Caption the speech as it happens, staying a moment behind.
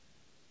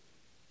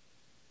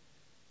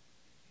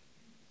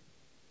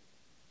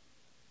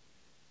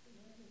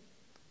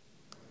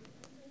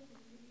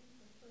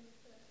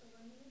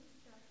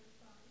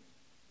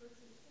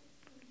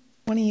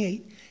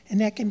28, and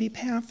that can be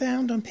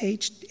found on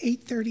page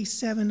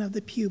 837 of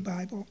the Pew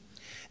Bible.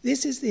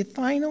 This is the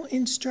final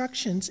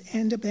instructions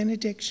and a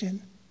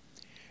benediction.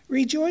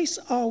 Rejoice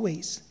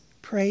always,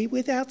 pray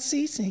without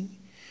ceasing.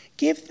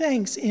 Give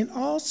thanks in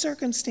all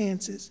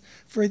circumstances,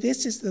 for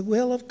this is the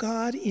will of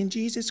God in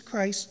Jesus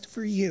Christ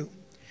for you.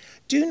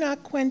 Do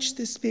not quench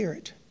the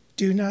Spirit.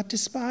 Do not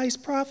despise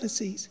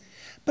prophecies,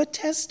 but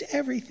test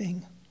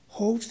everything.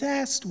 Hold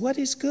fast what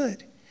is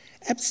good.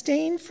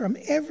 Abstain from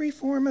every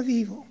form of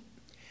evil.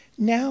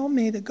 Now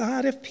may the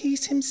God of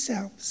peace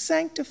himself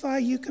sanctify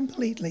you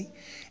completely,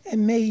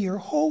 and may your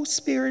whole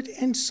spirit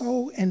and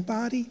soul and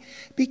body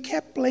be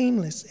kept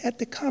blameless at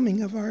the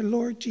coming of our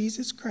Lord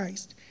Jesus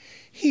Christ.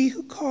 He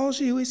who calls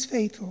you is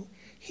faithful.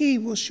 He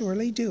will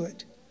surely do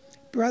it.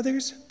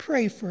 Brothers,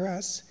 pray for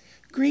us.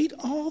 Greet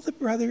all the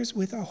brothers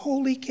with a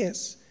holy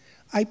kiss.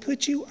 I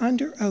put you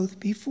under oath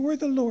before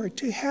the Lord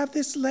to have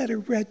this letter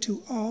read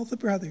to all the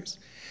brothers.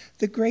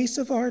 The grace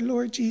of our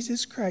Lord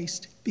Jesus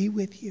Christ be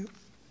with you.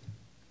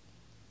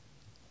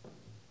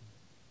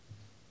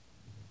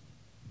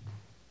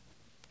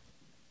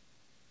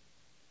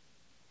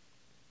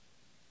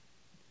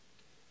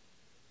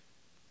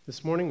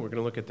 This morning, we're going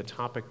to look at the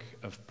topic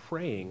of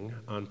praying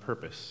on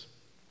purpose.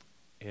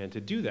 And to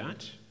do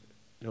that,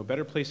 no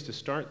better place to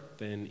start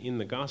than in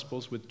the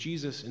Gospels with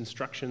Jesus'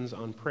 instructions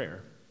on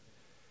prayer.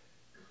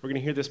 We're going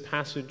to hear this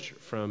passage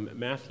from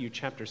Matthew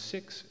chapter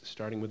 6,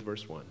 starting with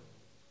verse 1.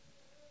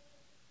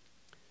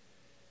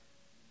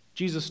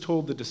 Jesus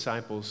told the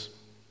disciples,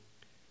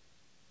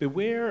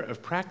 "Beware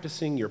of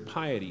practicing your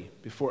piety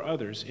before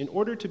others in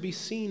order to be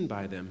seen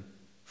by them,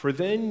 for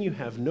then you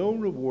have no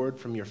reward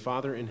from your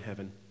Father in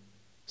heaven.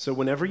 So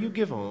whenever you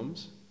give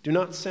alms, do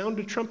not sound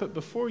a trumpet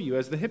before you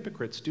as the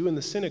hypocrites do in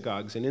the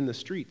synagogues and in the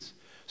streets,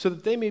 so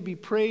that they may be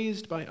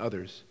praised by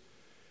others.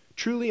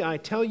 Truly I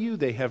tell you,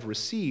 they have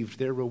received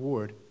their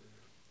reward.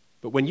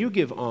 But when you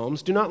give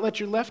alms, do not let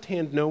your left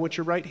hand know what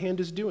your right hand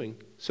is doing,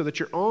 so that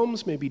your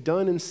alms may be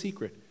done in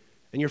secret,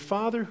 and your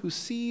Father who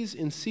sees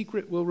in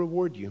secret will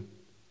reward you.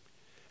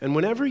 And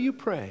whenever you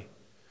pray,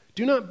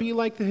 do not be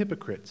like the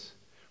hypocrites,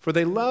 for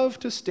they love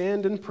to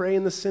stand and pray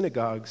in the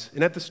synagogues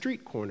and at the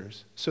street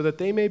corners, so that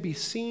they may be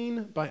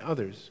seen by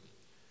others.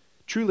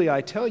 Truly,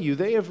 I tell you,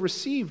 they have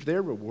received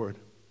their reward.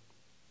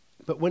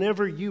 But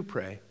whenever you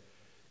pray,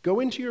 go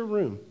into your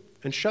room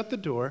and shut the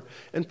door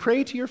and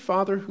pray to your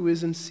Father who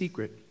is in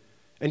secret,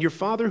 and your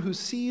Father who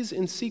sees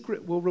in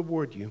secret will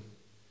reward you.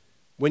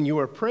 When you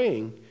are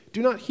praying,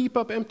 do not heap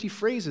up empty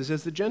phrases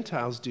as the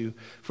Gentiles do,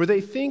 for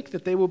they think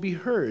that they will be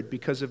heard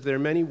because of their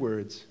many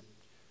words.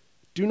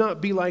 Do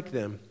not be like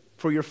them,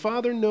 for your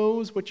Father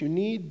knows what you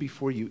need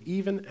before you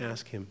even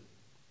ask him.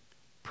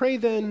 Pray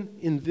then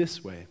in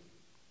this way: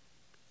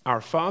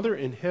 Our Father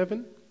in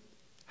heaven,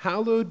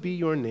 hallowed be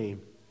your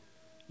name.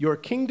 Your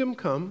kingdom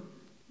come,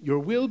 your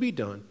will be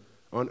done,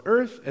 on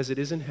earth as it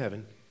is in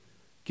heaven.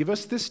 Give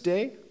us this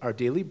day our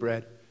daily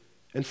bread,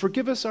 and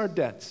forgive us our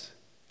debts,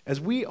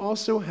 as we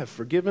also have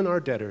forgiven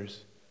our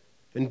debtors.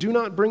 And do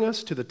not bring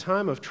us to the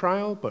time of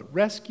trial, but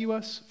rescue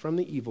us from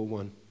the evil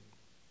one.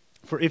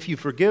 For if you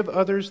forgive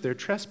others their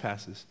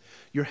trespasses,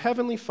 your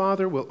heavenly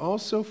Father will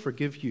also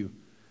forgive you.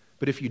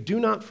 But if you do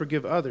not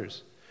forgive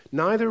others,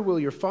 neither will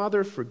your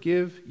Father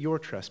forgive your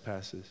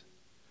trespasses.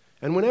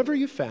 And whenever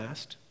you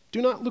fast,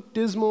 do not look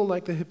dismal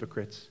like the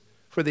hypocrites,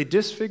 for they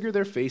disfigure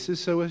their faces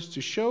so as to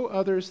show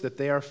others that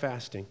they are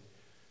fasting.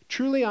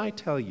 Truly I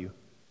tell you,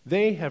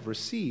 they have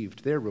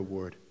received their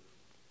reward.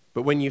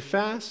 But when you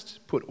fast,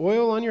 put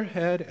oil on your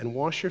head and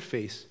wash your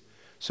face,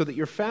 so that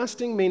your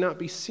fasting may not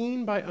be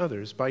seen by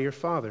others, by your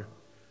Father,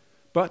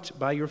 but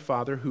by your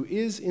Father who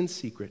is in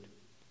secret.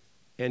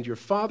 And your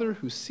Father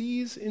who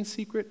sees in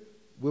secret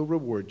will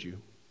reward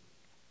you."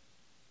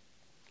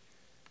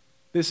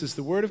 This is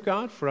the word of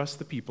God for us,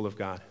 the people of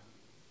God.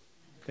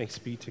 Thanks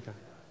be to God.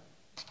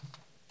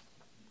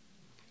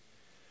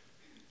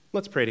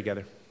 Let's pray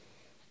together.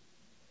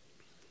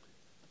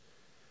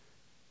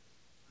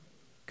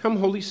 Come,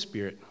 Holy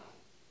Spirit,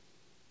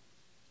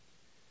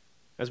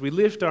 as we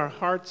lift our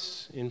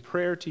hearts in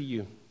prayer to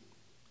you,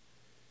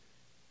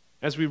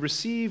 as we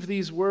receive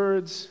these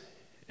words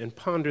and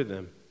ponder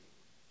them,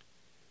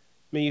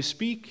 may you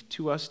speak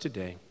to us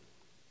today.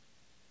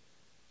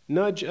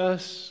 Nudge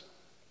us,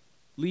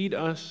 lead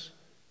us,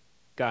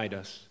 guide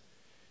us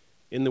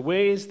in the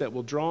ways that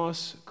will draw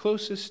us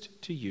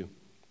closest to you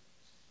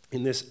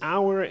in this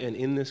hour and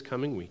in this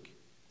coming week.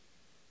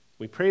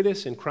 We pray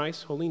this in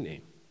Christ's holy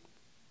name.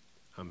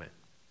 Amen.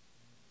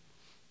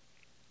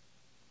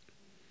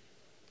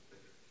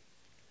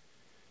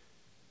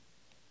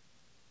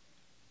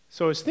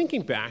 So I was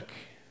thinking back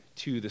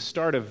to the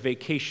start of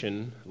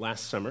vacation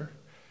last summer.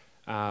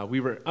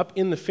 We were up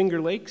in the Finger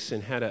Lakes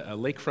and had a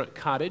lakefront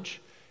cottage,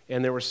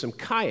 and there were some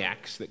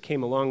kayaks that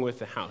came along with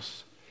the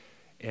house.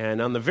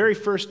 And on the very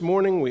first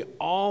morning, we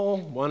all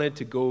wanted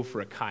to go for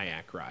a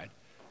kayak ride.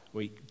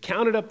 We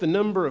counted up the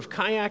number of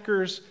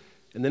kayakers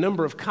and the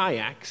number of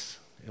kayaks,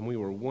 and we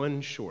were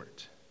one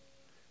short.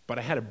 But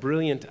I had a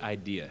brilliant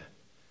idea.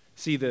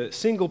 See, the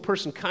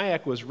single-person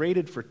kayak was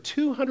rated for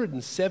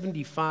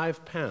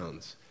 275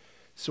 pounds.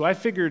 So I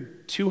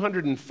figured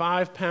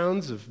 205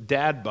 pounds of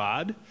dad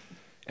bod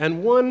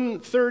and one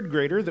third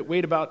grader that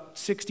weighed about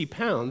 60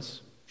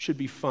 pounds should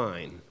be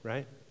fine,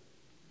 right?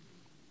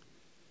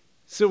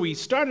 So we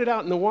started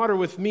out in the water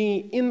with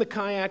me in the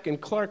kayak and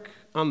Clark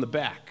on the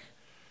back.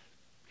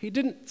 He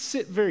didn't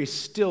sit very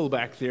still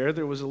back there.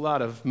 There was a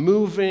lot of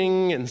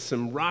moving and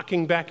some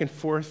rocking back and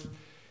forth.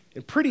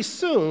 And pretty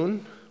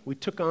soon, we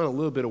took on a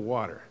little bit of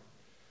water.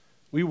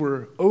 We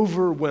were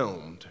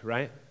overwhelmed,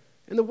 right?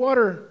 And the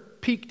water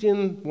peaked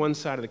in one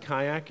side of the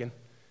kayak, and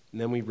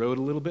then we rode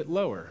a little bit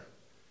lower.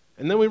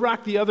 And then we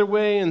rocked the other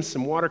way, and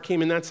some water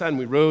came in that side, and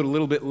we rode a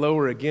little bit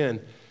lower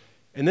again.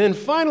 And then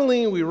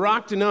finally, we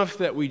rocked enough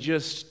that we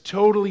just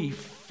totally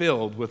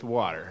filled with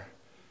water.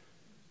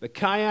 The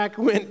kayak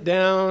went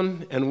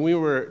down, and we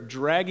were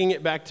dragging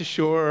it back to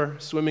shore,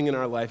 swimming in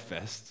our life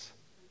vests.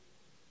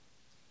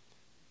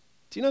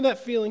 Do you know that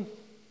feeling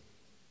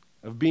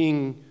of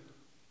being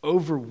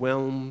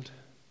overwhelmed?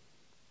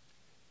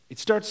 It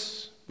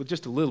starts with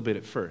just a little bit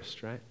at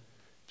first, right?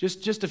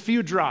 Just a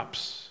few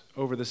drops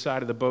over the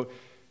side of the boat,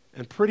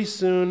 and pretty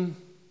soon,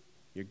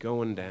 you're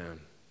going down.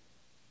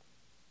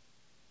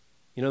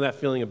 You know that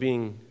feeling of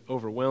being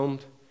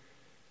overwhelmed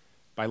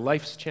by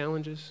life's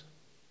challenges?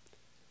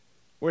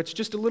 Where it's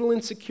just a little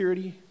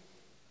insecurity,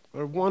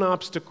 or one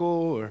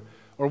obstacle,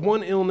 or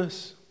one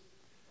illness.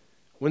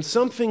 When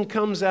something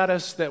comes at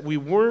us that we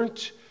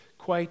weren't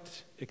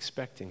quite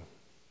expecting.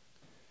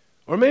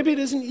 Or maybe it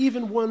isn't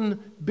even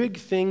one big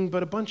thing,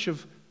 but a bunch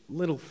of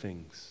little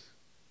things.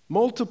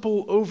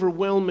 Multiple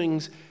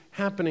overwhelmings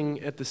happening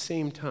at the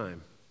same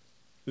time.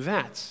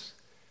 That's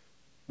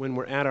when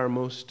we're at our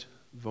most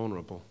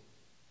vulnerable.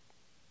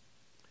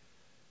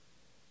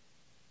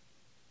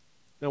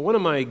 Now, one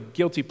of my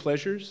guilty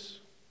pleasures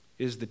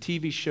is the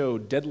TV show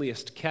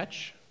Deadliest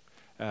Catch,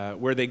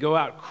 where they go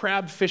out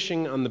crab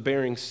fishing on the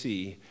Bering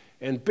Sea.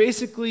 And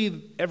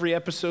basically, every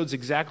episode's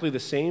exactly the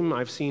same.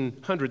 I've seen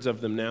hundreds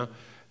of them now.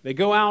 They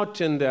go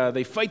out and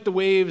they fight the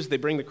waves, they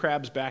bring the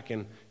crabs back,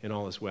 and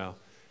all is well.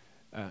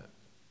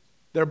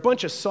 They're a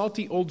bunch of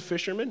salty old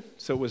fishermen,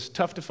 so it was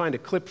tough to find a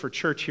clip for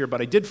church here, but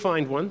I did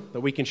find one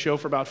that we can show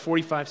for about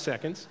 45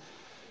 seconds.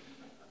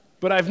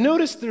 But I've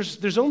noticed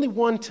there's only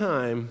one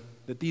time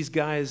that these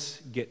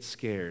guys get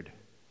scared,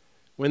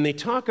 when they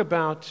talk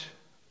about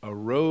a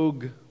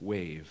rogue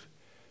wave.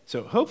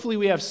 So hopefully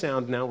we have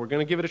sound now. We're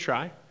going to give it a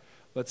try.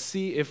 Let's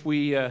see if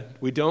we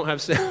don't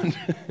have sound.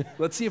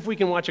 Let's see if we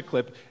can watch a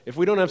clip. If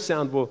we don't have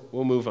sound,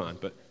 we'll move on,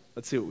 but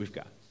let's see what we've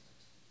got.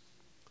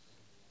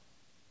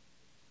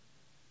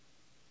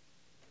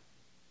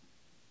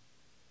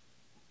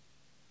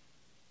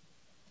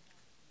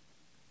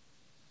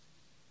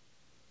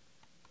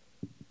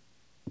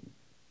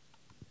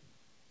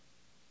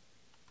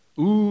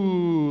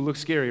 Ooh, looks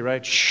scary,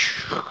 right?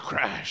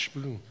 Crash,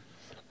 boom.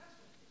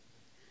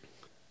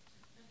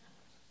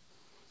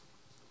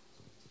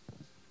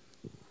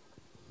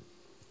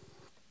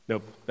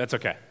 Nope, that's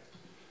okay.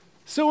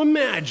 So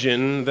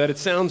imagine that it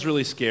sounds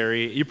really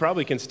scary. You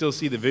probably can still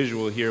see the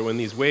visual here when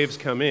these waves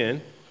come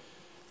in.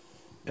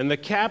 And the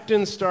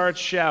captain starts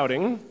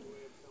shouting,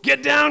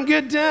 "Get down,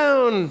 get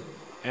down!"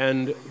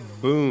 And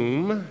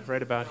boom,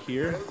 right about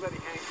here.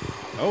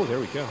 Oh, there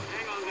we go.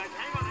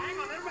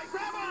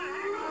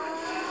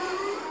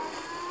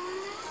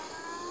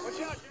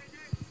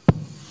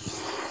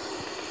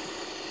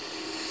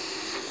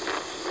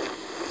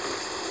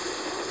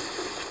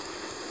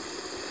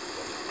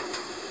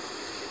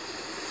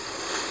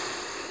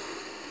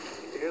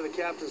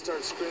 Captain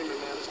starts screaming,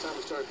 man. It's time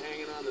to start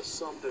hanging on to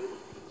something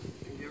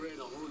and get ready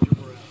to hold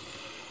your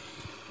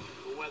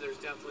breath. The weather's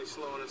definitely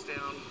slowing us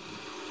down.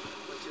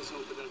 Let's just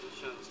hope it doesn't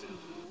shut us down.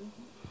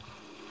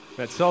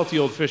 That salty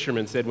old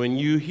fisherman said, when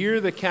you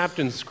hear the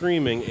captain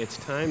screaming, it's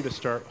time to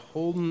start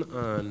holding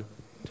on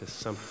to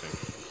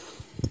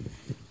something.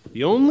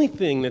 The only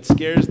thing that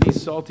scares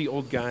these salty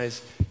old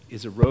guys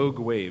is a rogue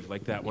wave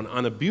like that one.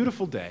 On a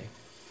beautiful day,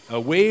 a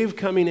wave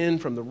coming in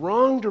from the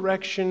wrong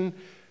direction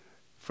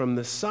from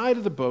the side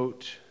of the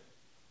boat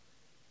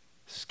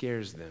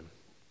scares them.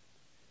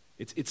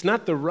 It's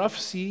not the rough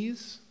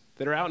seas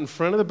that are out in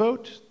front of the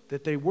boat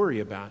that they worry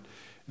about.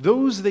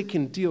 Those they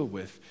can deal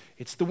with.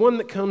 It's the one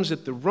that comes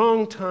at the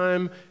wrong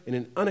time in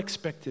an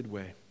unexpected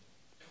way.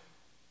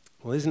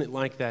 Well, isn't it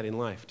like that in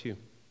life, too?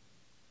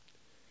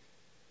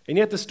 And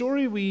yet the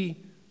story we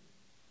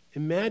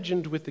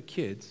imagined with the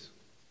kids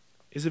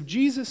is of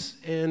Jesus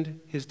and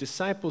his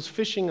disciples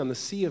fishing on the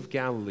Sea of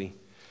Galilee,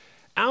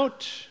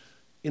 out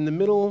in the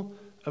middle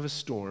of a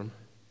storm,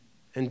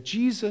 and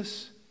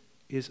Jesus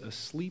is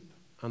asleep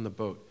on the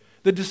boat.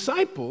 The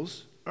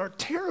disciples are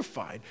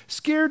terrified,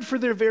 scared for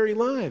their very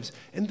lives,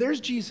 and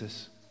there's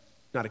Jesus.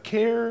 Not a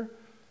care,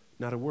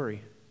 not a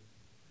worry.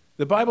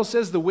 The Bible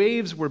says the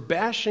waves were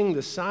bashing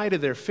the side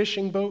of their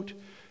fishing boat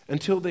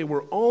until they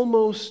were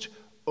almost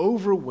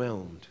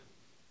overwhelmed.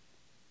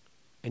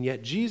 And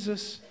yet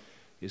Jesus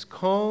is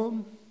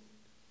calm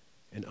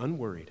and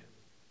unworried.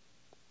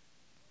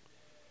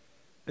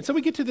 And so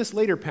we get to this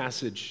later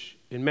passage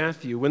in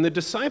Matthew when the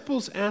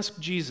disciples ask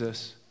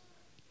Jesus,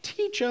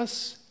 "Teach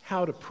us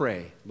how to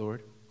pray,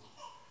 Lord."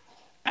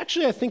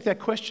 Actually, I think that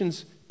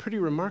question's pretty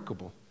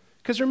remarkable.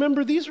 Because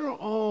remember, these are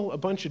all a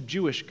bunch of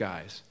Jewish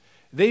guys.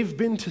 They've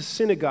been to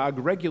synagogue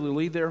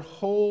regularly their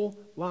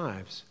whole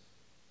lives.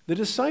 The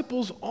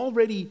disciples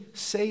already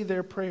say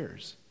their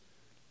prayers.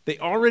 They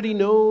already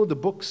know the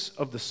books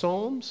of the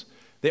Psalms.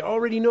 They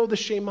already know the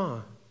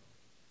Shema.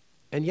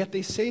 And yet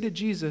they say to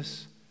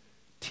Jesus,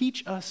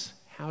 "Teach us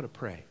how to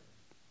pray."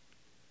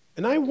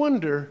 And I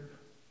wonder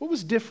what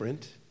was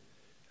different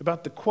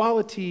about the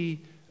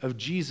quality of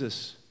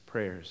Jesus'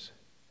 prayers.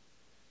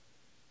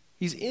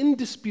 He's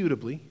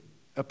indisputably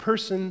a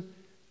person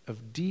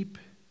of deep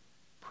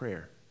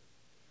prayer.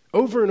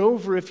 Over and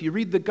over, if you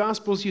read the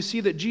Gospels, you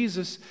see that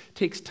Jesus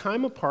takes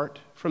time apart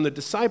from the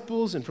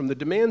disciples and from the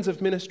demands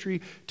of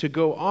ministry to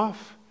go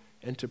off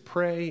and to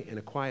pray in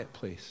a quiet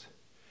place.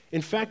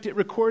 In fact, it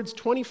records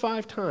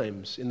 25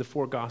 times in the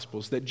four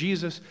Gospels that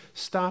Jesus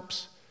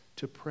stops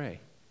to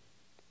pray.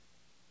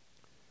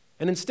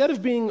 And instead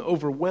of being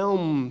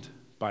overwhelmed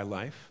by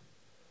life,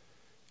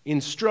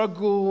 in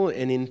struggle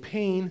and in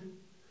pain,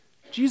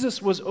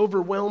 Jesus was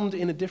overwhelmed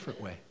in a different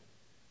way,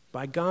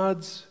 by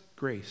God's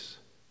grace.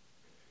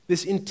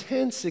 This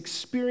intense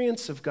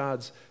experience of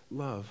God's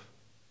love.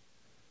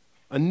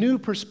 A new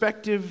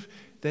perspective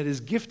that is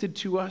gifted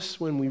to us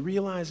when we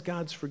realize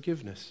God's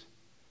forgiveness.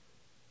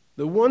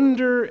 The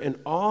wonder and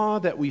awe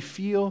that we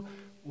feel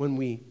when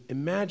we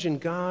imagine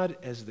God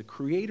as the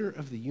creator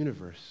of the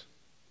universe.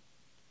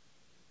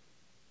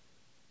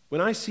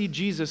 When I see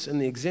Jesus and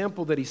the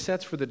example that he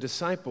sets for the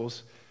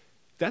disciples,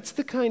 that's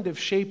the kind of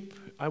shape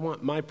I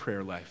want my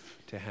prayer life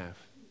to have.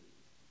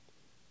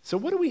 So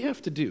what do we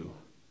have to do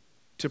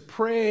to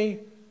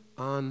pray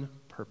on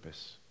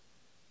purpose?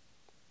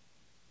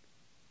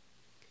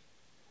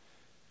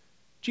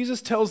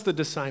 Jesus tells the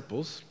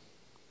disciples,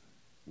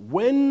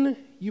 when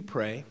you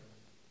pray,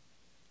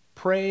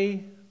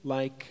 pray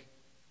like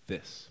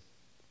this.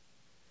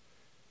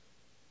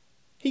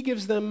 He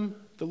gives them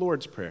the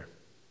Lord's Prayer.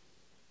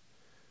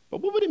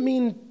 But what would it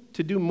mean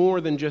to do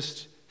more than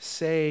just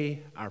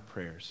say our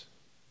prayers?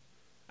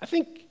 I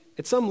think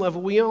at some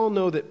level we all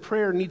know that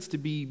prayer needs to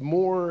be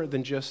more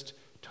than just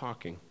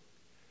talking.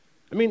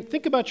 I mean,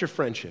 think about your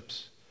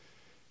friendships.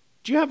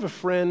 Do you have a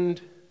friend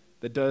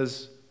that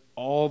does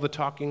all the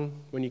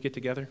talking when you get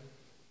together?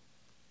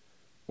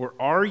 Or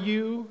are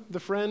you the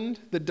friend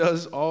that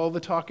does all the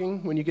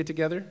talking when you get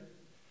together?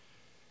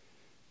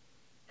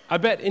 I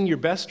bet in your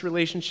best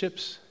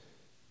relationships,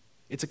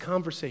 it's a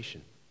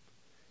conversation.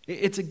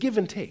 It's a give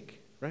and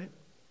take, right?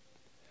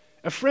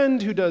 A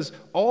friend who does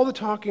all the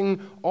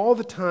talking all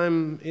the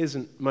time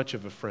isn't much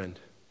of a friend.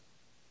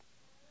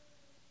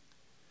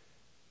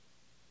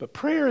 But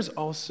prayer is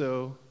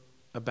also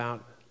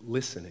about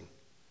listening.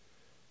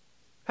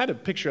 I had a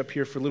picture up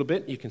here for a little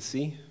bit, you can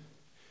see.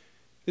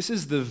 This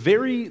is the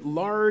Very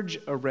Large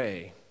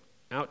Array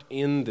out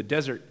in the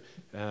desert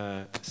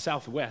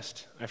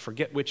southwest. I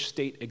forget which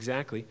state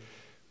exactly,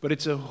 but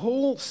it's a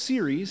whole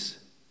series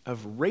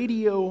of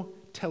radio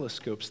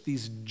telescopes,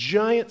 these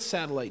giant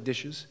satellite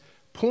dishes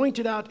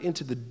pointed out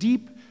into the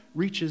deep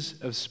reaches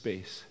of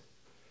space,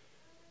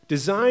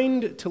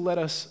 designed to let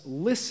us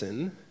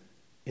listen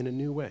in a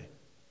new way.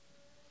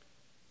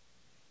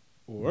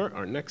 Or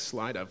our next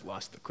slide, I've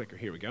lost the clicker,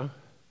 here we go.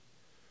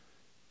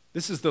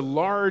 This is the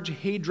Large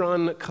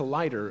Hadron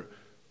Collider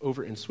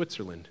over in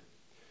Switzerland.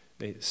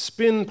 They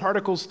spin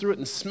particles through it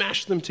and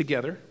smash them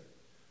together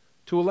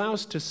to allow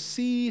us to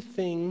see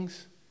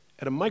things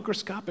at a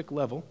microscopic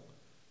level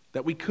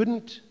that we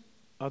couldn't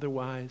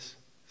otherwise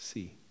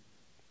see.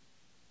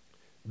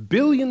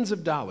 Billions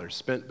of dollars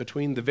spent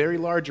between the Very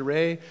Large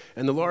Array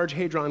and the Large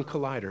Hadron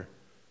Collider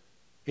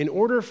in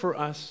order for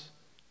us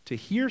to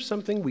hear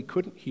something we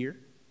couldn't hear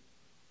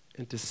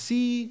and to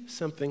see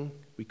something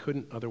we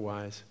couldn't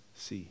otherwise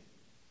see.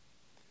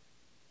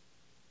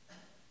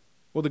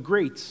 Well, the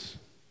greats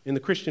in the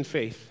Christian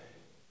faith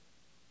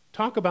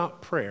talk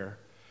about prayer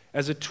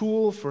as a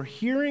tool for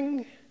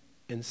hearing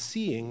and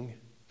seeing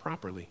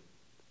properly.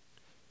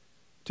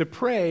 To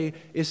pray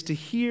is to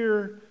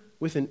hear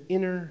with an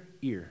inner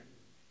ear,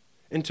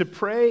 and to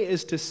pray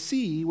is to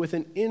see with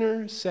an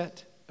inner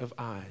set of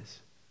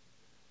eyes.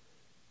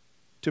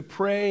 To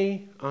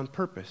pray on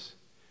purpose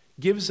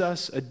gives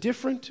us a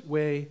different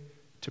way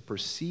to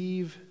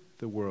perceive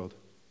the world.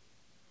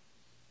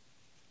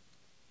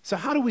 So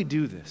how do we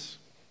do this?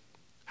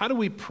 How do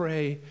we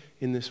pray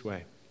in this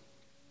way?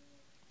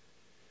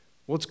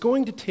 Well, it's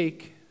going to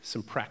take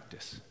some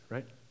practice,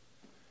 right?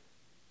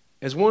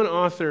 As one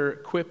author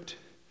quipped,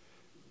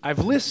 I've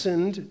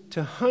listened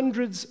to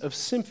hundreds of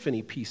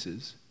symphony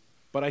pieces,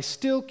 but I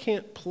still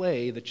can't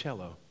play the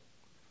cello.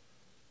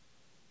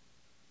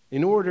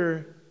 In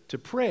order to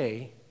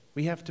pray,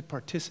 we have to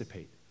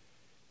participate.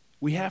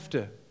 We have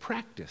to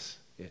practice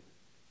it.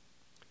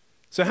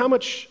 So how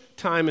much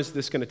time is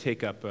this going to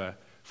take up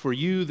for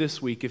you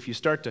this week if you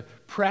start to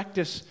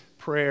practice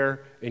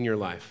prayer in your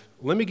life?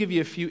 Let me give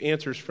you a few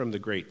answers from the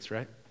greats,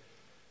 right?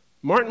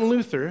 Martin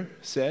Luther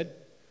said,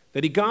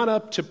 that he got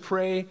up to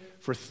pray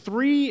for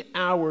 3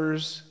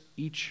 hours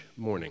each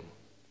morning.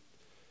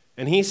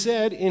 And he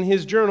said in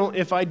his journal,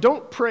 if I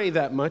don't pray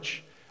that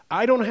much,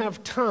 I don't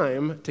have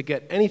time to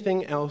get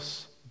anything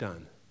else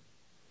done.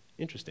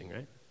 Interesting,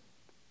 right?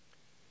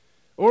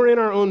 Or in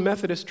our own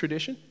Methodist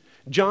tradition,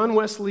 John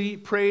Wesley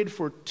prayed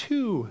for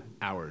 2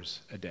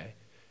 hours a day.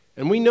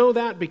 And we know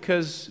that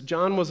because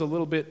John was a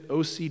little bit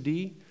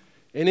OCD.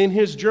 And in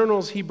his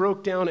journals, he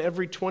broke down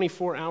every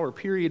 24-hour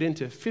period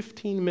into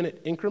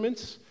 15-minute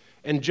increments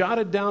and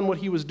jotted down what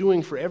he was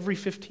doing for every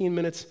 15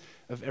 minutes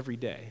of every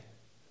day.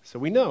 So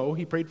we know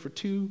he prayed for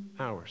 2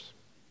 hours.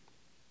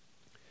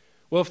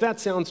 Well, if that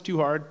sounds too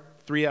hard,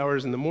 3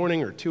 hours in the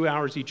morning or 2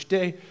 hours each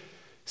day,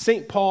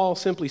 St. Paul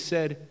simply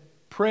said,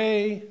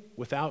 pray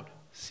without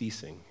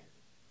ceasing.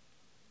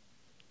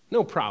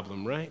 No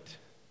problem, right?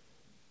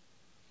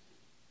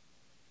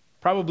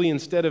 Probably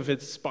instead of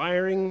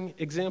inspiring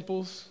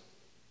examples,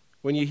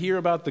 when you hear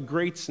about the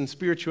greats in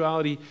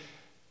spirituality,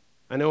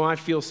 I know I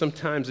feel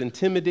sometimes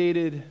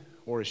intimidated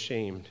or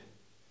ashamed.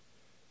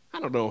 I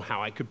don't know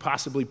how I could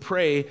possibly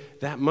pray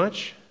that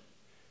much.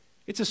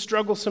 It's a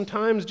struggle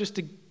sometimes just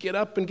to get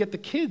up and get the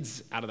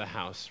kids out of the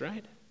house,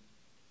 right?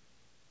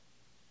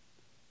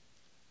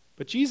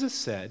 But Jesus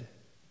said,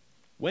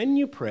 when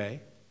you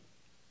pray,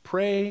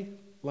 pray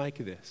like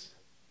this.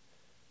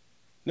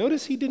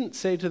 Notice he didn't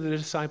say to the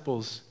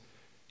disciples,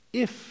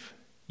 if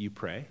you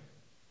pray,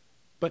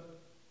 but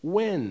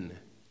when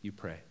you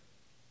pray.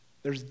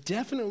 There's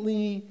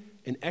definitely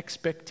an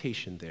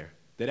expectation there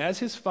that as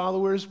his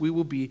followers, we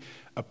will be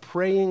a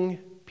praying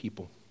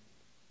people.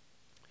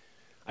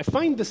 I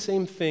find the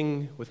same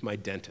thing with my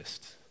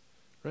dentist,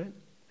 right?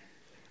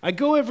 I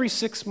go every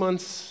 6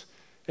 months,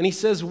 and he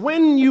says,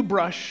 when you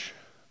brush,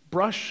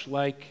 brush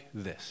like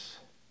this.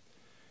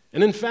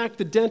 And in fact,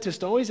 the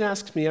dentist always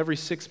asks me every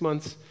 6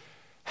 months,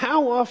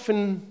 how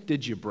often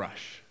did you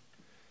brush?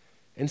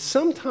 And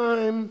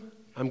sometime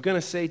I'm going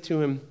to say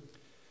to him,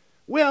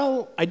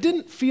 well, I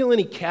didn't feel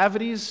any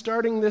cavities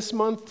starting this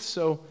month,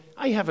 so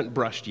I haven't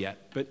brushed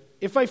yet. But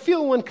if I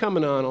feel one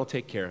coming on, I'll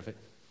take care of it.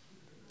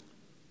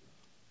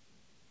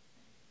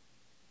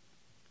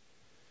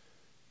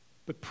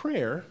 But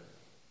prayer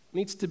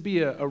needs to be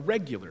a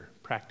regular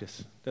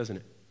practice, doesn't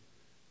it?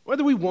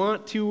 Whether we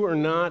want to or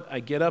not, I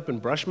get up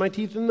and brush my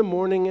teeth in the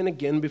morning and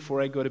again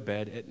before I go to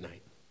bed at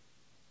night.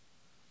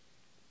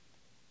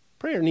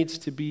 Prayer needs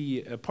to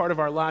be a part of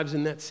our lives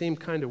in that same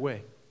kind of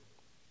way,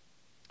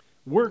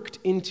 worked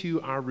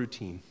into our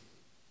routine.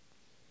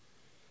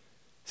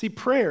 See,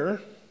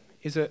 prayer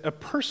is a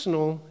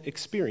personal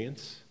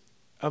experience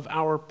of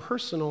our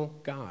personal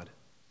God.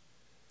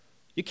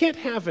 You can't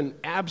have an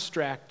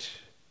abstract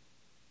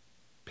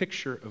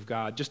picture of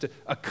God, just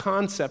a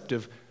concept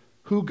of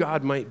who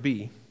God might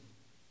be,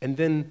 and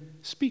then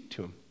speak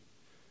to him.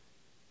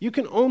 You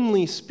can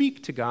only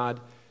speak to God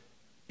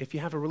if you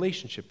have a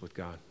relationship with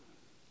God.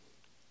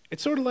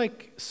 It's sort of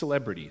like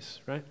celebrities,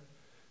 right?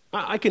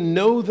 I can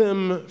know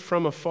them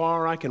from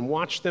afar, I can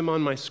watch them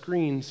on my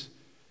screens,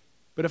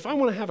 but if I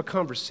want to have a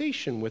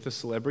conversation with a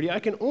celebrity, I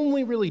can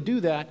only really do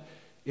that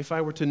if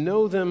I were to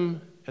know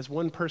them as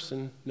one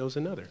person knows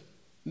another.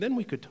 Then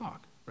we could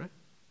talk, right?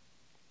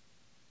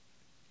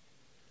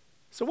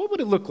 So what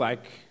would it look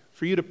like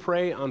for you to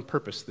pray on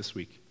purpose this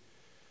week?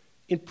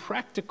 In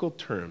practical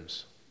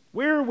terms,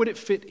 where would it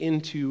fit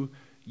into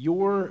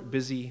your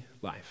busy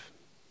life?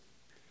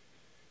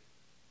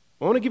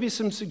 I want to give you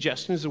some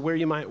suggestions of where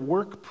you might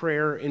work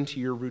prayer into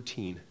your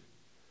routine.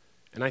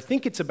 And I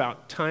think it's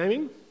about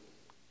timing,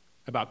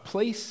 about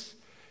place,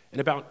 and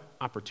about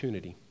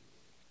opportunity.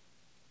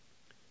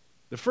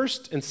 The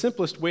first and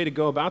simplest way to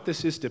go about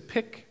this is to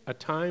pick a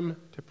time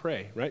to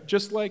pray, right?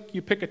 Just like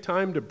you pick a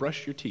time to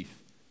brush your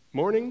teeth,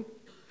 morning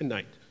and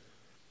night.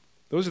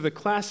 Those are the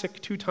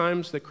classic 2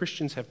 times that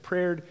Christians have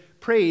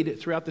prayed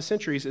throughout the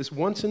centuries, is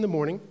once in the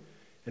morning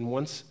and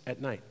once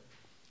at night.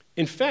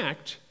 In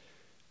fact,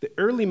 the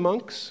early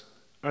monks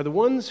are the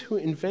ones who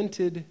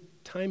invented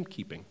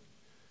timekeeping.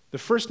 The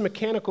first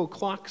mechanical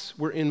clocks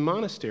were in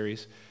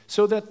monasteries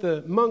so that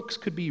the monks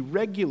could be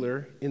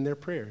regular in their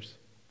prayers.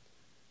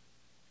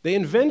 They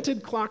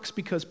invented clocks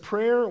because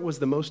prayer was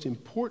the most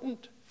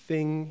important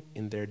thing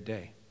in their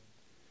day.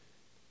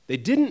 They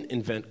didn't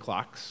invent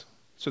clocks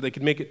so they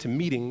could make it to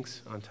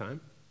meetings on time.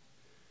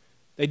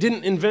 They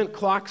didn't invent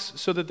clocks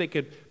so that they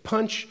could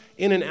punch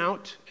in and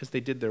out as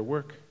they did their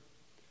work.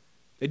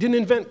 They didn't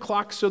invent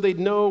clocks so they'd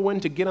know when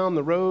to get on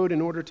the road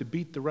in order to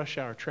beat the rush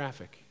hour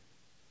traffic.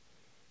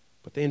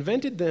 But they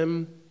invented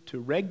them to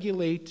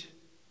regulate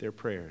their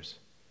prayers.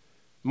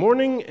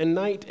 Morning and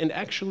night, and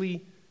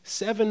actually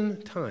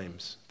 7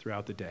 times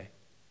throughout the day,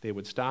 they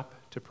would stop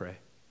to pray.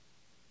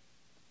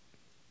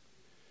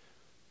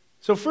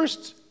 So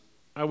first,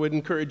 I would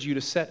encourage you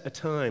to set a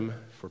time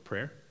for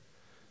prayer.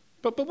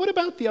 But what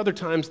about the other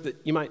times that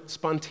you might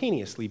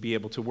spontaneously be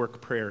able to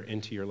work prayer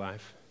into your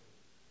life?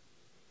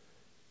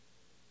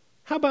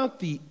 How about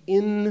the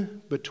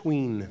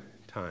in-between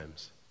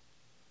times?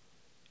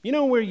 You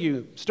know, where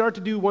you start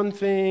to do one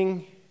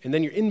thing and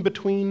then you're in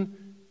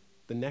between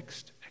the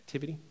next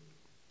activity?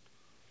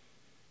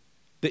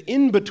 The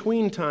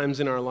in-between times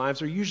in our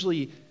lives are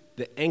usually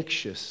the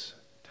anxious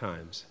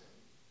times.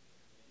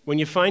 When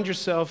you find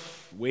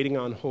yourself waiting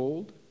on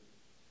hold,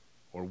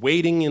 or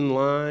waiting in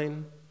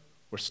line,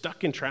 or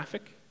stuck in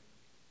traffic.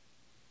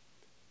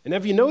 And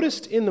have you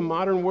noticed in the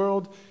modern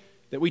world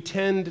that we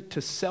tend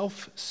to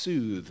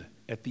self-soothe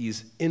at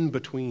these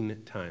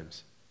in-between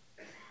times?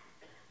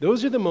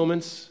 Those are the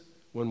moments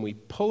when we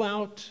pull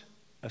out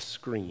a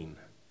screen,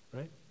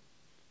 right?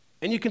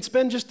 And you can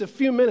spend just a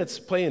few minutes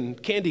playing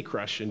Candy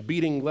Crush and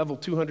beating level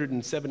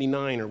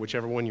 279 or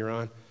whichever one you're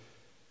on.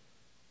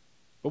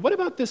 But what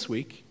about this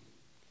week?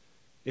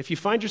 If you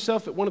find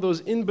yourself at one of those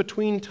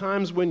in-between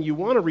times when you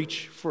want to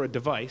reach for a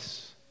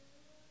device,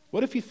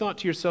 what if you thought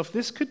to yourself,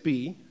 this could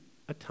be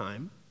a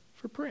time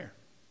for prayer?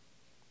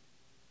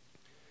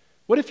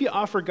 What if you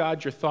offer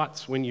God your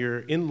thoughts when you're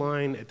in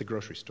line at the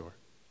grocery store?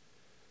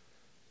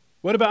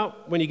 What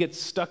about when you get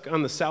stuck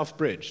on the South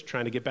Bridge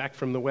trying to get back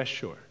from the West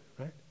Shore,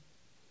 right?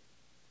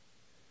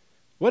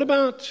 What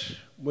about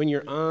when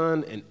you're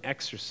on an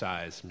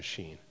exercise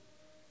machine?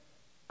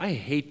 I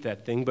hate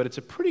that thing, but it's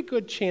a pretty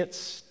good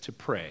chance to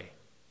pray,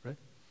 right?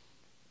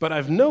 But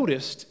I've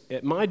noticed,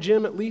 at my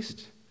gym at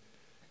least,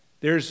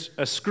 there's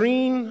a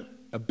screen,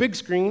 a big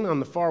screen on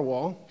the far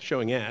wall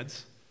showing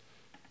ads.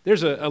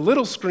 There's a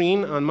little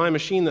screen on my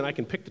machine that I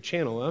can pick the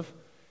channel of.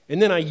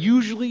 And then I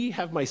usually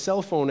have my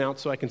cell phone out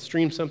so I can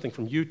stream something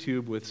from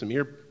YouTube with some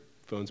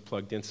earphones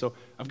plugged in. So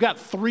I've got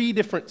 3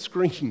 different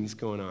screens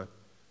going on.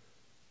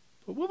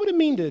 But what would it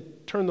mean to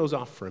turn those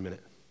off for a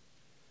minute?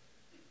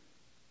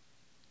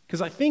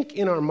 Because I think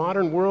in our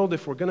modern world,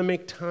 if we're going to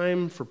make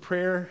time for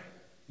prayer,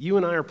 you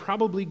and I are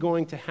probably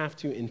going to have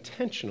to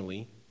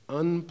intentionally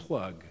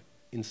unplug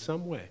in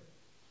some way.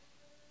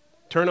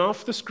 Turn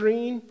off the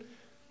screen,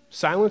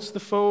 silence the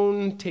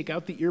phone, take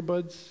out the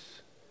earbuds.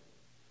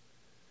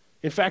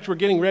 In fact, we're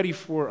getting ready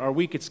for our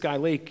week at Sky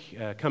Lake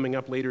coming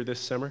up later this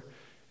summer,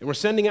 and we're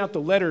sending out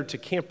the letter to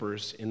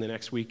campers in the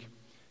next week.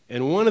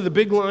 And one of the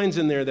big lines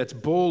in there that's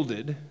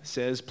bolded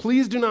says,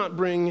 "Please do not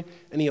bring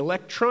any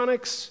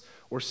electronics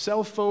or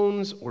cell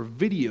phones or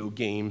video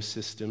game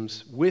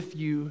systems with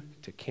you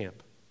to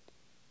camp."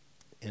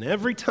 And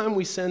every time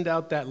we send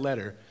out that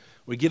letter,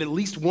 we get at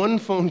least one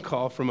phone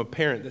call from a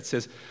parent that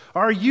says,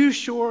 "Are you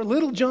sure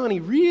little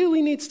Johnny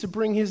really needs to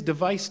bring his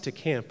device to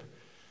camp?"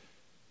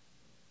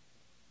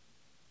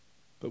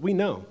 But we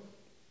know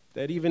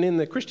that even in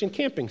the Christian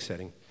camping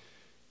setting,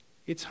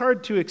 it's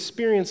hard to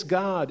experience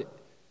God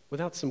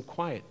without some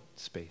quiet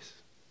space.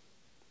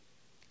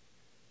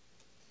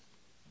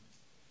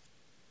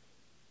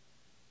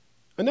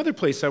 Another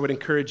place I would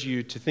encourage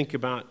you to think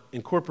about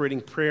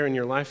incorporating prayer in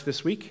your life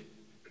this week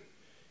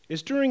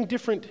is during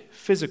different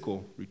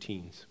physical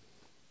routines.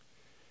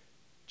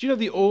 Do you know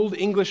the old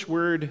English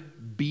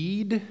word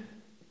bead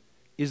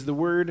is the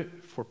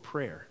word for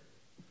prayer?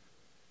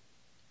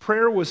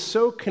 Prayer was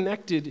so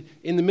connected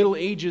in the Middle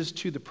Ages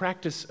to the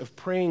practice of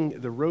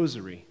praying the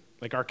rosary,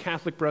 like our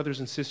Catholic brothers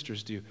and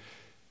sisters do.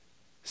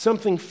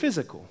 Something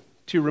physical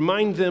to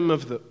remind them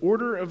of the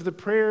order of the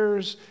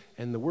prayers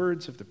and the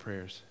words of the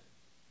prayers.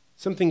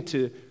 Something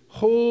to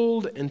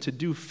hold and to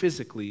do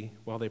physically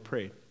while they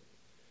prayed.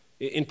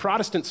 In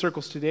Protestant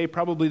circles today,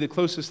 probably the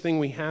closest thing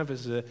we have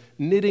is a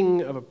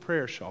knitting of a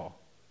prayer shawl,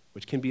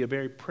 which can be a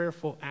very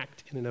prayerful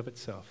act in and of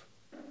itself.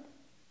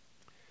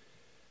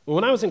 Well,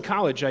 when I was in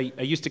college, I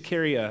used to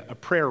carry a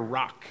prayer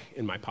rock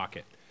in my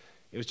pocket.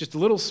 It was just a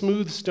little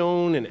smooth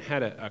stone, and it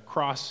had a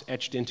cross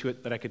etched into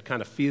it that I could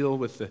kind of feel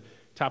with the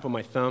top of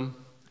my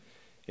thumb.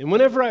 And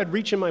whenever I'd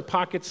reach in my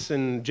pockets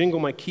and jingle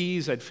my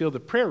keys, I'd feel the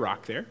prayer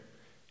rock there.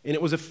 And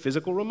it was a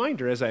physical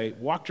reminder as I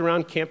walked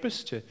around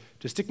campus to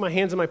stick my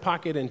hands in my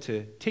pocket and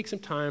to take some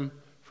time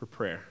for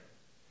prayer.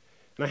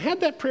 And I had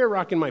that prayer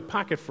rock in my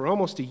pocket for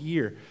almost a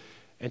year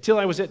until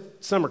I was at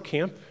summer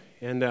camp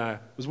and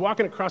was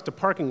walking across a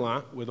parking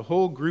lot with a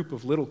whole group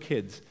of little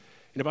kids.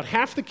 And about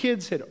half the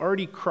kids had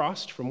already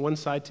crossed from one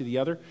side to the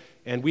other,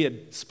 and we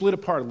had split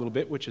apart a little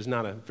bit, which is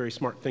not a very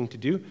smart thing to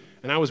do.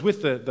 And I was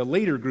with the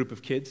later group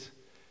of kids,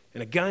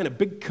 and a guy in a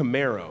big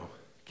Camaro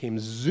came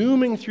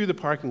zooming through the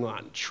parking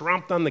lot and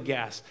tromped on the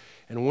gas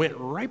and went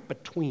right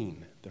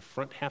between the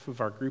front half of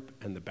our group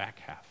and the back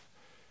half.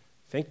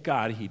 Thank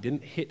God he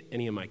didn't hit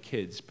any of my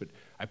kids, but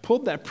I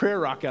pulled that prayer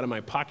rock out of my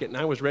pocket and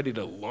I was ready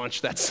to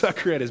launch that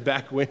sucker at his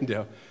back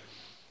window.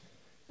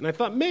 And I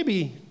thought,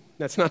 maybe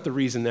that's not the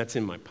reason that's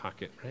in my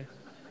pocket, right?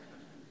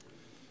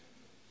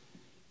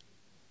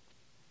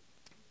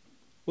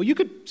 Well, you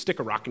could stick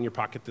a rock in your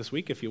pocket this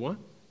week if you want.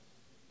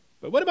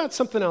 But what about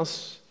something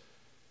else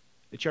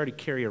that you already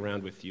carry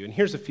around with you? And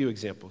here's a few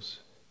examples.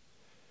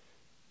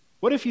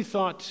 What if you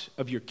thought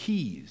of your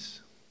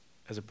keys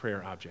as a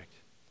prayer object?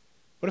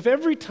 What if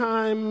every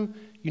time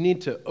you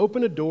need to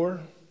open a door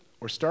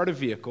or start a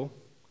vehicle,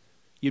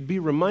 you'd be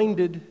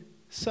reminded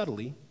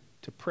subtly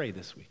to pray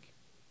this week?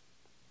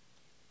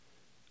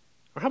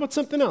 Or how about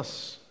something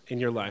else in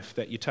your life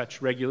that you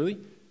touch regularly?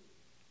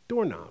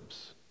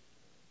 Doorknobs.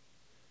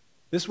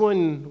 This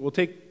one will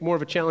take more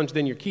of a challenge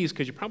than your keys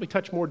because you probably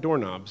touch more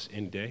doorknobs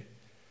in a day.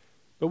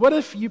 But what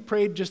if you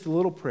prayed just a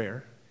little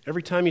prayer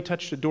every time you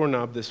touched a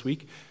doorknob this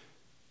week,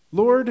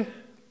 Lord,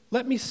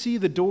 let me see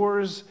the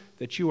doors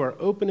that you are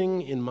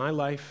opening in my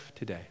life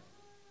today.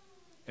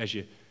 As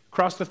you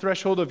cross the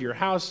threshold of your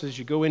house, as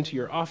you go into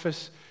your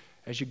office,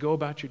 as you go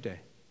about your day.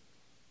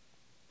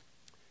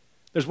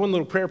 There's one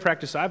little prayer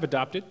practice I've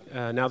adopted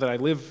now that I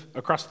live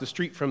across the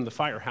street from the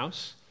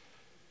firehouse.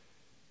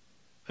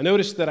 I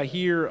notice that I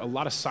hear a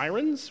lot of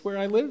sirens where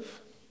I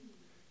live,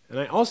 and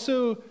I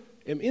also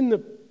am in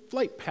the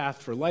flight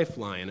path for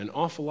Lifeline an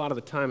awful lot of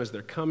the time as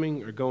they're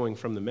coming or going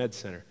from the med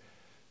center.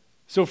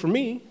 So for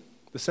me,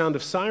 the sound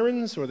of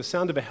sirens or the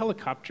sound of a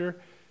helicopter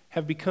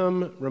have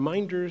become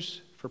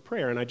reminders for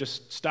prayer, and I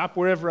just stop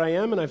wherever I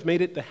am, and I've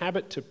made it the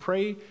habit to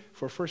pray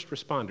for first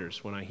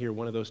responders when I hear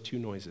one of those two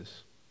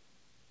noises.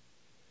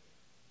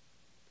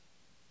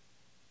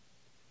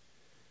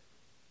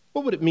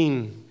 What would it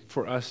mean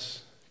for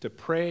us to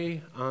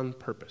pray on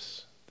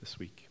purpose this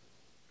week?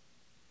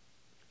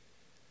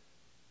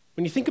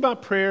 When you think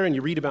about prayer and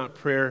you read about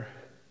prayer,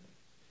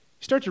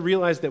 you start to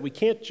realize that we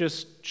can't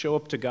just show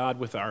up to God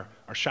with our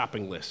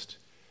shopping list.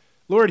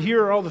 Lord,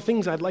 here are all the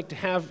things I'd like to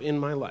have in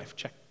my life.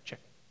 Check, check,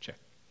 check.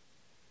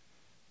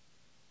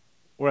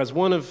 Or as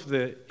one of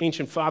the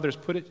ancient fathers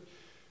put it,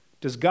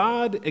 does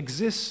God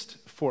exist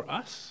for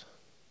us,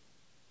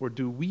 or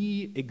do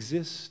we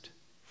exist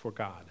for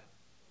God?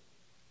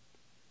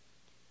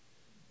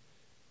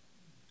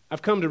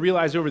 I've come to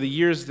realize over the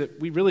years that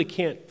we really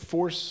can't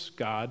force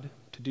God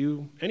to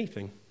do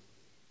anything.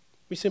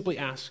 We simply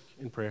ask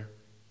in prayer.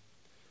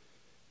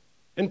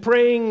 And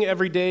praying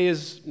every day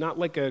is not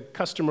like a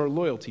customer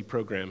loyalty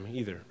program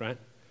either, right?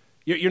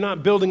 You're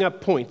not building up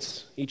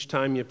points each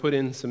time you put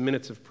in some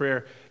minutes of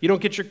prayer. You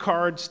don't get your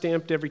card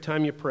stamped every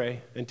time you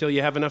pray until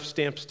you have enough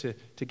stamps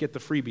to get the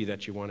freebie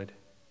that you wanted.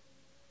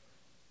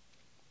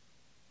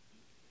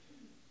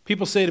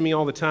 People say to me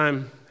all the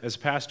time as a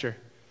pastor,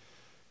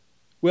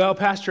 well,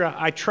 Pastor,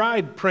 I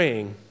tried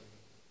praying,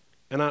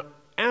 and I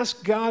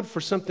asked God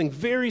for something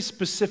very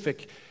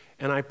specific,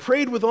 and I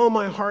prayed with all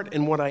my heart,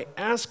 and what I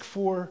asked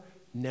for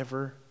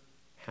never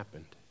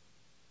happened.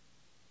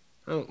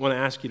 I don't want to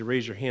ask you to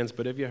raise your hands,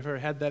 but have you ever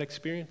had that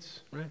experience,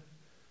 right?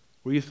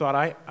 Where you thought,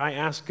 I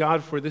asked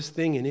God for this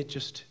thing, and it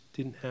just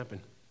didn't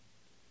happen.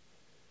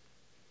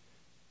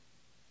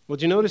 Well,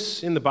 do you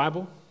notice in the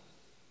Bible,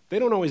 they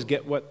don't always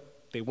get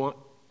what they want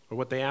or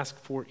what they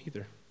ask for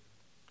either.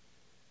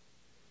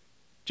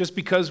 Just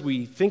because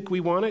we think we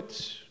want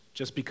it,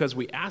 just because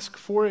we ask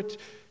for it,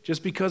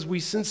 just because we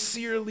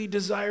sincerely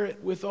desire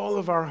it with all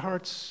of our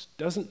hearts,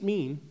 doesn't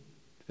mean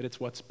that it's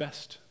what's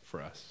best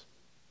for us.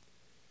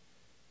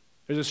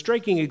 There's a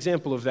striking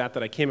example of that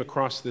I came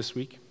across this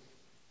week,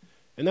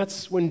 and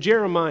that's when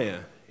Jeremiah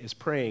is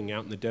praying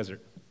out in the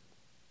desert.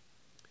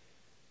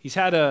 He's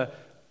had a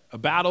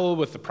battle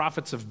with the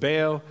prophets of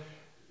Baal,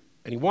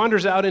 and he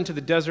wanders out into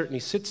the desert, and he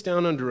sits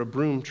down under a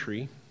broom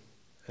tree,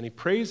 and he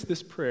prays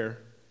this prayer,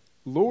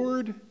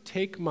 Lord,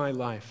 take my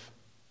life.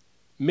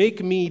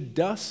 Make me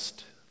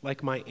dust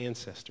like my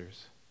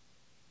ancestors.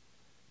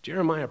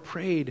 Jeremiah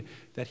prayed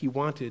that he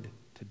wanted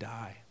to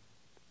die.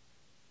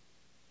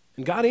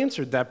 And God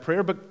answered that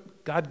prayer,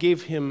 but God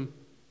gave him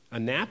a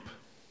nap.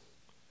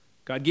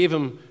 God gave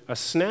him a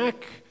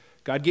snack.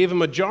 God gave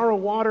him a jar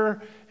of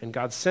water, and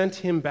God sent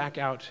him back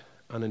out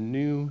on a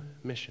new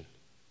mission.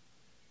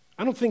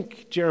 I don't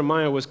think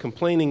Jeremiah was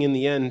complaining in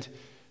the end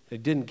that he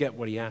didn't get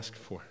what he asked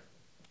for.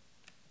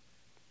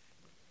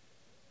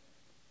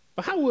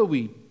 But how will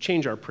we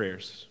change our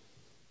prayers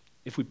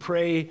if we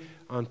pray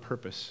on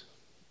purpose?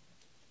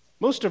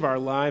 Most of our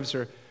lives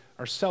are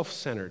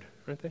self-centered,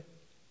 aren't they?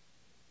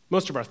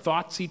 Most of our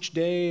thoughts each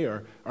day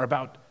are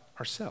about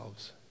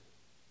ourselves.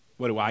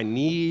 What do I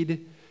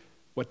need?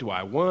 What do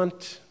I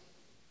want?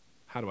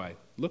 How do I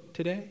look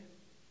today?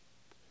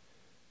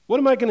 What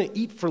am I going to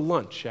eat for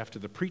lunch after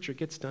the preacher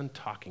gets done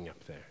talking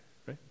up there,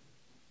 right?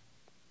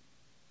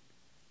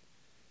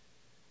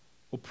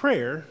 Well,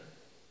 prayer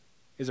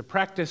is a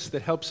practice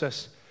that helps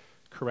us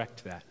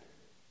correct that.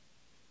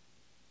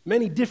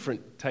 Many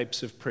different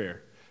types of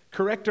prayer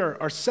correct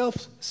our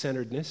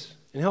self-centeredness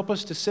and help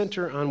us to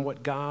center on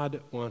what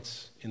God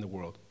wants in the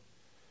world.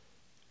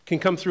 It can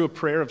come through a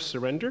prayer of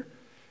surrender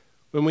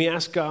when we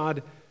ask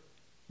God,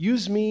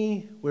 use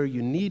me where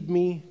you need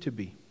me to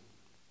be.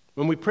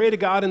 When we pray to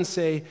God and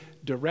say,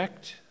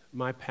 direct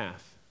my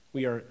path,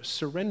 we are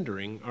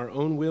surrendering our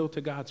own will to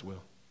God's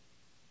will.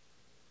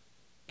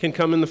 It can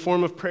come in the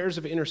form of prayers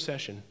of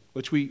intercession,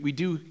 which we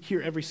do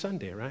here every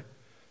Sunday, right?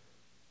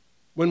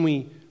 When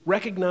we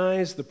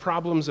recognize the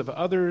problems of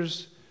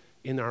others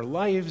in our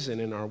lives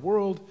and in our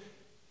world,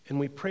 and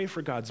we pray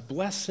for God's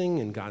blessing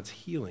and God's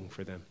healing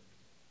for them.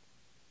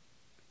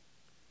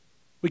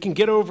 We can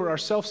get over our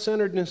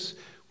self-centeredness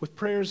with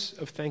prayers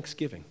of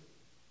thanksgiving.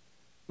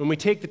 When we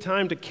take the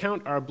time to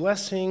count our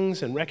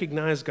blessings and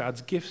recognize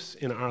God's gifts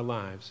in our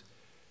lives,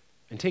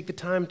 and take the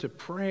time to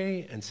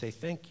pray and say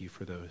thank you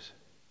for those.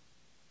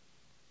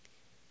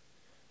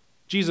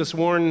 Jesus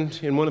warned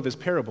in one of his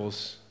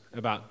parables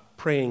about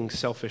praying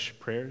selfish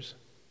prayers.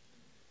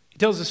 He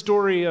tells the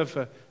story of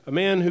a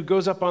man who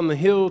goes up on the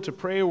hill to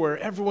pray where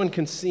everyone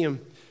can see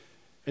him.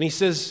 And he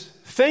says,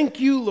 "Thank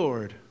you,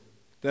 Lord,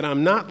 that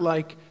I'm not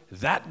like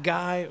that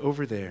guy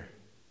over there.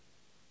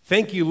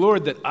 Thank you,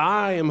 Lord, that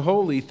I am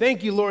holy.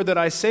 Thank you, Lord, that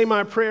I say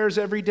my prayers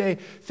every day.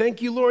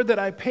 Thank you, Lord, that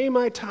I pay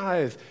my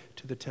tithe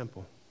to the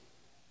temple."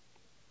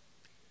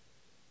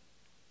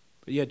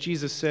 But yet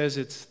Jesus says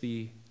it's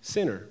the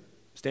sinner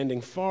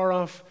standing far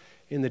off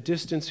in the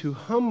distance who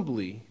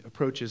humbly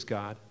approaches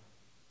God,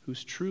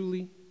 who's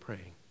truly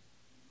praying.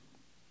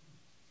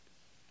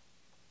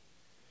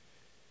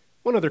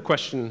 One other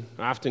question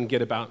I often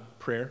get about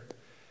prayer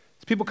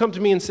is people come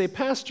to me and say,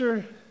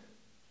 "Pastor,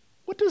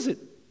 what does it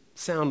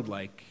sound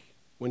like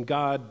when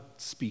God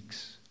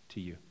speaks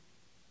to you?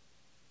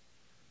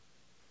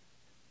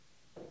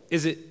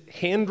 Is it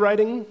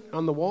handwriting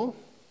on the wall?"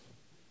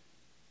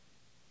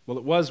 Well,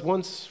 it was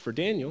once for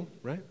Daniel,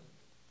 right?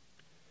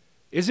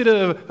 Is it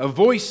a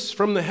voice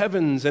from the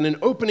heavens and an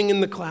opening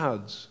in the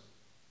clouds?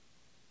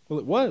 Well,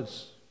 it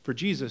was for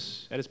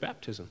Jesus at his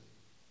baptism.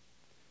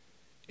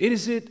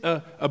 Is it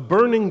a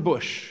burning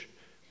bush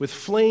with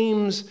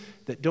flames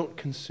that don't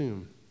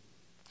consume?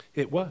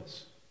 It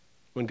was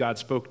when God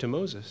spoke to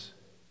Moses.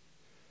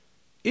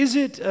 Is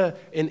it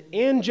an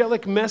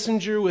angelic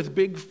messenger with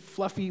big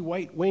fluffy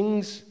white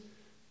wings?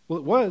 Well,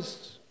 it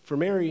was for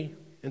Mary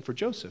and for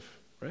Joseph,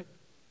 right?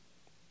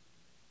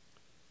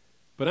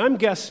 But I'm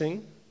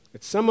guessing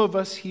that some of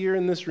us here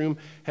in this room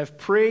have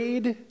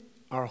prayed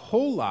our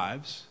whole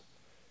lives,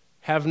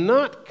 have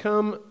not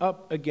come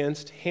up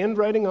against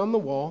handwriting on the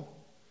wall,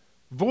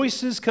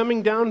 voices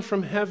coming down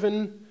from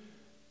heaven,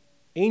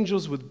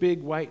 angels with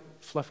big white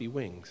fluffy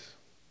wings,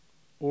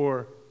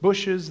 or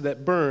bushes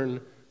that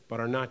burn but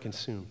are not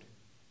consumed.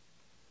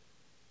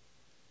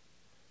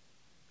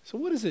 So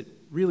what is it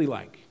really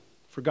like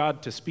for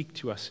God to speak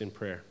to us in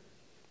prayer?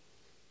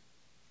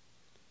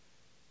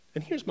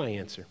 And here's my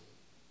answer.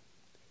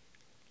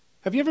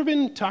 Have you ever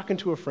been talking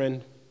to a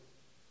friend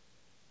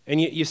and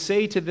you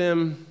say to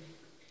them,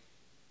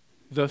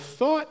 "The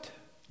thought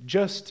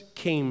just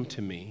came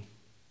to me,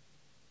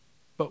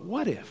 but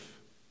what if?"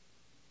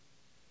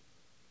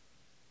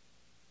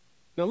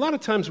 Now, a lot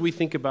of times we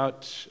think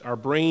about our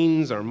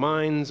brains, our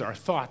minds, our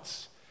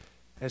thoughts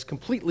as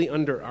completely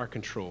under our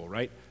control,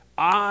 right?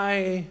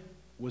 I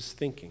was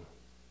thinking.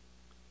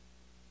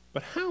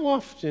 But how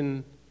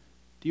often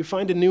do you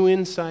find a new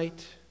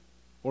insight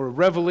or a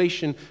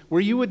revelation where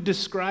you would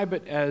describe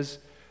it as,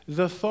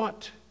 "The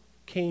thought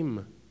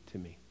came to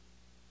me"?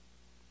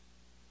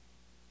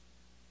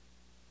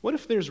 What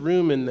if there's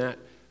room in that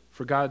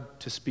for God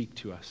to speak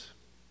to us?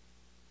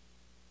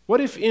 What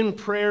if in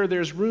prayer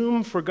there's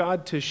room for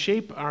God to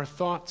shape our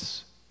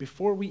thoughts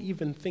before we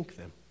even think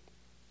them?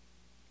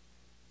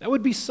 That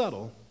would be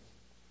subtle,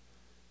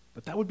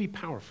 but that would be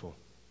powerful.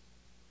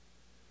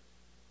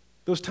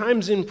 Those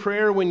times in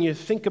prayer when you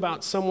think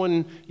about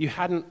someone you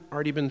hadn't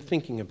already been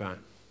thinking about.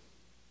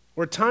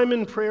 Or a time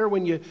in prayer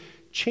when you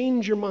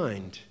change your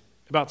mind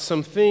about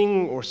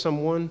something or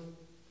someone.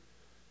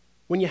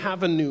 When you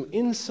have a new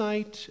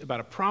insight about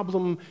a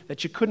problem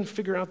that you couldn't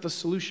figure out the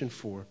solution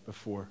for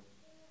before.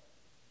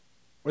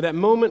 Or that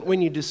moment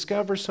when you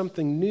discover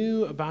something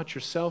new about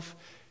yourself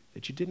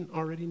that you didn't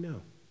already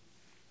know.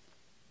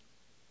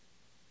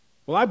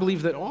 Well, I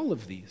believe that all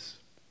of these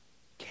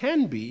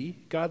can be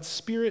God's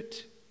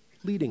Spirit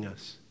leading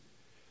us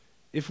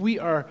if we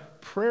are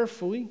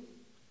prayerfully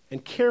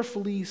and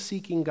carefully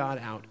seeking God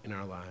out in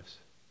our lives.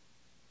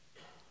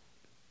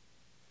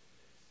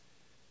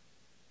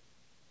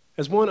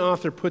 As one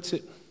author puts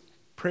it,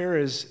 prayer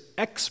is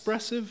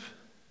expressive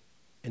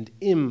and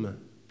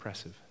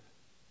impressive.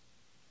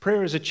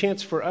 Prayer is a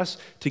chance for us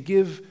to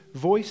give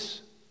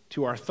voice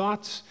to our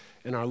thoughts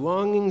and our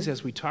longings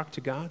as we talk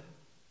to God.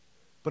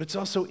 But it's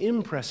also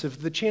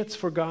impressive, the chance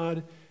for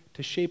God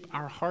to shape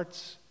our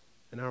hearts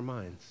and our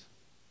minds.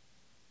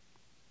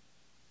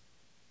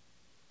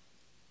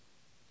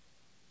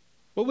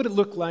 What would it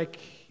look like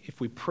if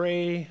we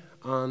pray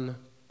on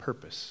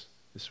purpose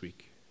this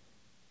week?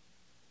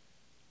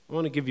 I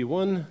want to give you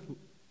one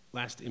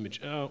last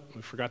image. Oh,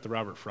 we forgot the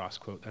Robert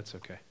Frost quote. That's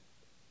okay.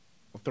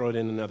 We'll throw it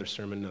in another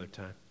sermon another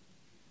time.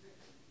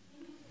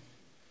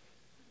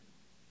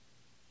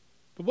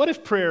 But what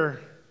if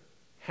prayer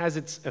has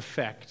its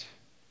effect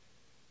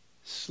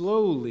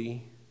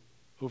slowly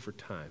over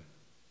time?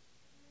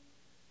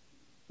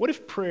 What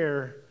if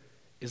prayer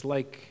is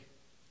like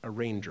a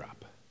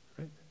raindrop?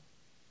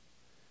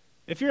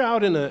 If you're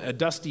out in a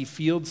dusty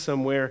field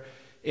somewhere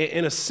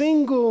and a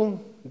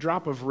single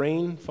drop of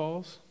rain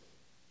falls,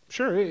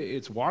 sure,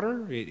 it's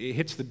water, it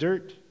hits the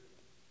dirt.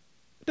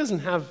 It doesn't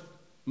have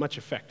much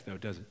effect, though,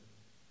 does it?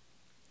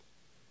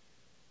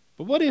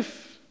 But what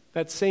if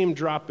that same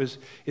drop is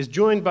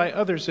joined by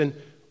others and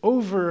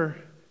over,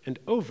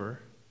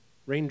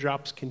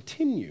 raindrops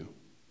continue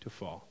to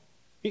fall?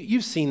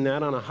 You've seen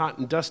that on a hot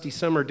and dusty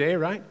summer day,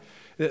 right?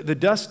 The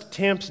dust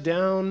tamps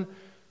down.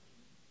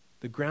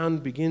 The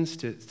ground begins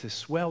to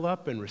swell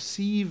up and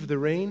receive the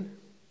rain.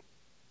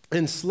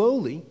 And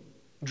slowly,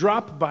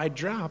 drop by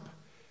drop,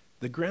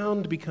 the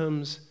ground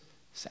becomes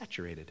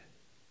saturated.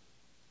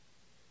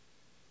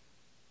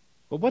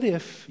 Well, what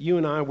if you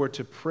and I were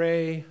to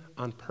pray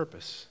on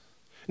purpose?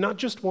 Not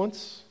just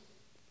once,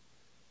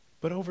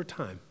 but over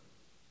time.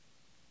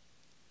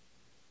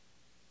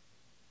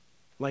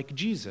 Like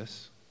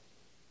Jesus,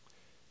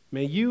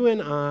 may you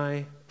and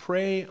I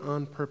pray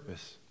on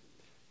purpose.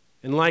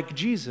 And like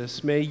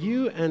Jesus, may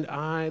you and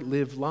I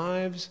live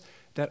lives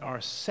that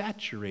are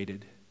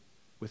saturated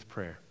with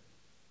prayer.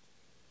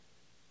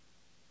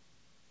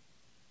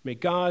 May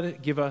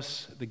God give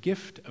us the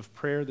gift of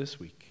prayer this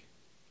week.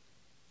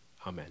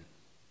 Amen.